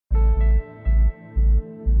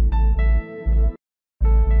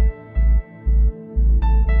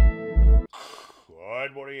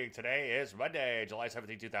Landry. Today is Monday, July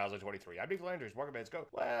 17, 2023. I'm Nick Landry's Market Bands Go.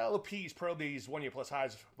 Well, P's probed these 1 year plus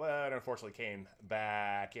highs, but unfortunately came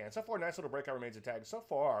back. And so far, nice little breakout remains intact. So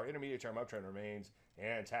far, intermediate term uptrend remains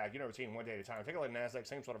intact. You know, routine 1 day at a time. Take a look at NASDAQ,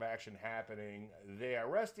 same sort of action happening there.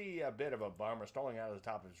 Rusty, a bit of a bummer, stalling out of the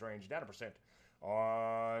top of his range, down 1%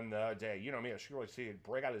 on the day. You know me, I surely see it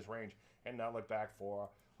break out of his range and not look back for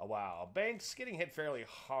a while. Banks getting hit fairly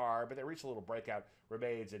hard, but they reached a little breakout,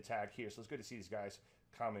 remains intact here. So it's good to see these guys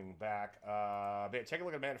coming back a bit. Take a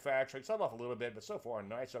look at manufacturing. Sold off a little bit, but so far a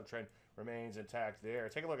nice uptrend remains intact there.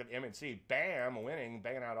 Take a look at MNC. Bam, winning,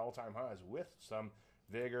 banging out all-time highs with some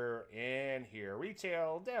vigor in here.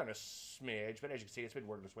 Retail down a smidge, but as you can see, it's been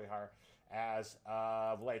working its way higher as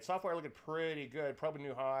of late. Software looking pretty good. Probing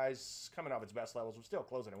new highs, coming off its best levels. We're still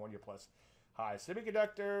closing at 1 year plus high.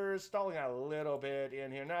 Semiconductors stalling out a little bit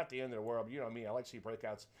in here. Not the end of the world, but you know me, I like to see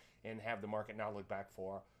breakouts and have the market not look back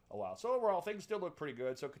for a while. So overall, things still look pretty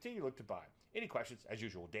good, so continue to look to buy. Any questions, as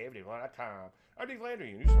usual, Dave@DaveLandry.com. I'm Dave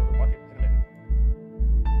Landry, and you start the bucket in a minute.